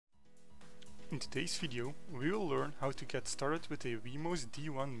In today's video, we will learn how to get started with a WeMos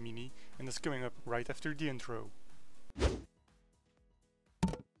D1 Mini, and that's coming up right after the intro.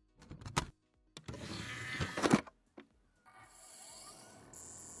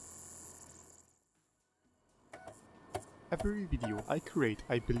 Every video I create,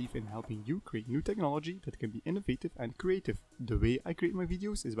 I believe in helping you create new technology that can be innovative and creative. The way I create my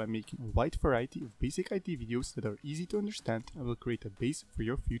videos is by making a wide variety of basic IT videos that are easy to understand and will create a base for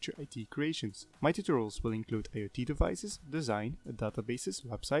your future IT creations. My tutorials will include IoT devices, design, databases,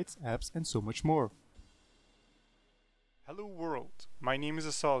 websites, apps, and so much more. Hello world, my name is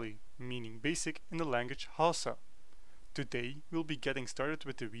Asali, meaning basic in the language Hausa. Today we'll be getting started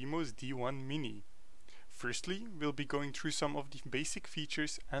with the WeMos D1 Mini. Firstly, we'll be going through some of the basic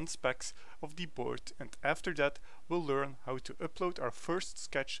features and specs of the board, and after that we'll learn how to upload our first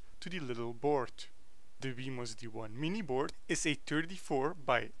sketch to the little board. The WeMos D1 Mini board is a 34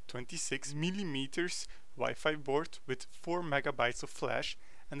 by 26 mm Wi-Fi board with 4 MB of flash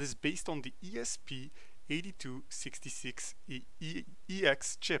and is based on the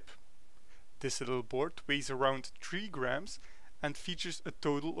ESP8266EX chip. This little board weighs around 3 grams and features a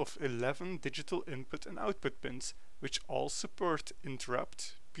total of 11 digital input and output pins, which all support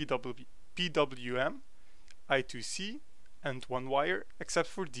interrupt, PWM, I2C, and one wire except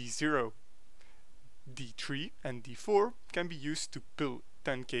for D0. D3 and D4 can be used to pull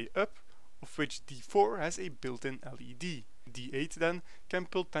 10K up, of which D4 has a built-in LED. D8 then can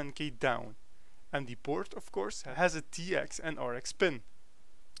pull 10K down, and the board of course has a TX and RX pin.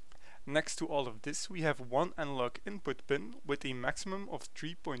 Next to all of this, we have one analog input pin with a maximum of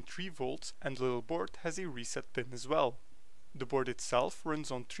 3.3 volts, and the little board has a reset pin as well. The board itself runs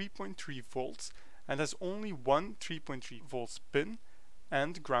on 3.3 volts and has only one 3.3 volts pin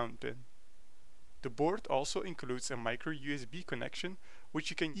and ground pin. The board also includes a micro USB connection, which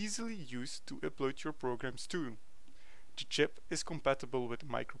you can easily use to upload your programs to. The chip is compatible with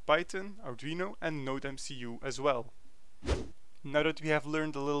MicroPython, Arduino, and Node MCU as well. Now that we have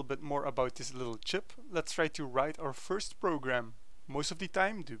learned a little bit more about this little chip, let's try to write our first program. Most of the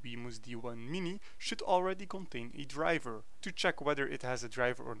time, the WeMos D1 Mini should already contain a driver. To check whether it has a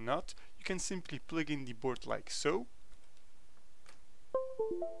driver or not, you can simply plug in the board like so.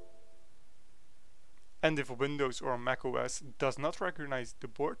 And if Windows or macOS does not recognize the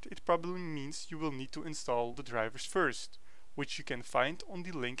board, it probably means you will need to install the drivers first, which you can find on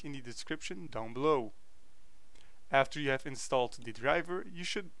the link in the description down below. After you have installed the driver,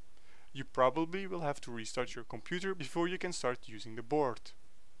 you probably will have to restart your computer before you can start using the board.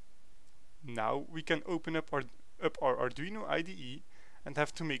 Now we can open up our Arduino IDE and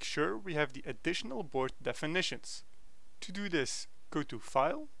have to make sure we have the additional board definitions. To do this, go to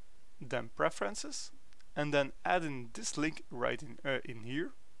File, then Preferences, and then add in this link right in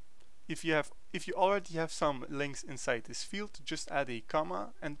here. If you already have some links inside this field, just add a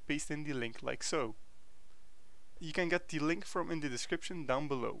comma and paste in the link like so. You can get the link from in the description down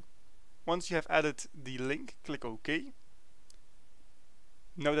below. Once you have added the link, click OK.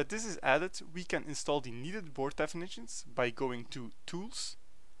 Now that this is added, we can install the needed board definitions by going to Tools,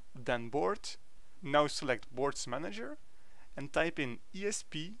 then Board. Now select Boards Manager and type in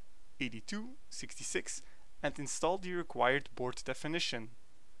ESP8266 and install the required board definition.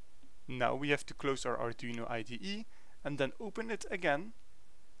 Now we have to close our Arduino IDE and then open it again,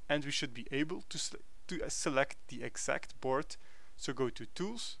 and we should be able to select the exact board, so go to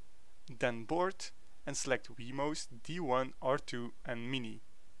Tools, then Board, and select WeMos D1, R2 and Mini.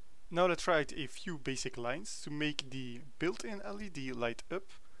 Now let's write a few basic lines to make the built-in LED light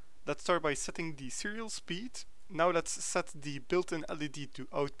up. Let's start by setting the serial speed. Now let's set the built-in LED to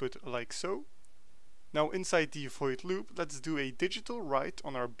output like so. Now inside the void loop, let's do a digital write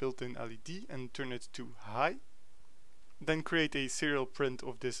on our built-in LED and turn it to high. Then create a serial print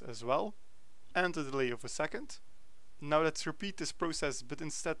of this as well, and a delay of a second. Now let's repeat this process, but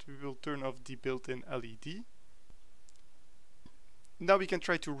instead we will turn off the built-in LED. Now we can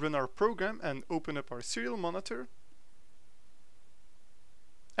try to run our program and open up our serial monitor.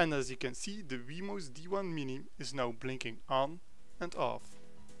 And as you can see, the WeMos D1 Mini is now blinking on and off.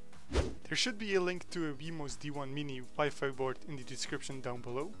 There should be a link to a WeMos D1 Mini Wi-Fi board in the description down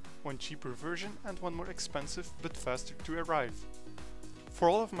below, one cheaper version and one more expensive but faster to arrive. For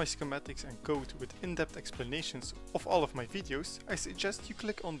all of my schematics and code with in-depth explanations of all of my videos, I suggest you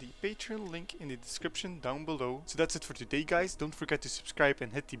click on the Patreon link in the description down below. So that's it for today guys, don't forget to subscribe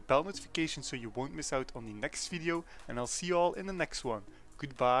and hit the bell notification so you won't miss out on the next video, and I'll see you all in the next one.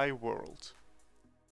 Goodbye world.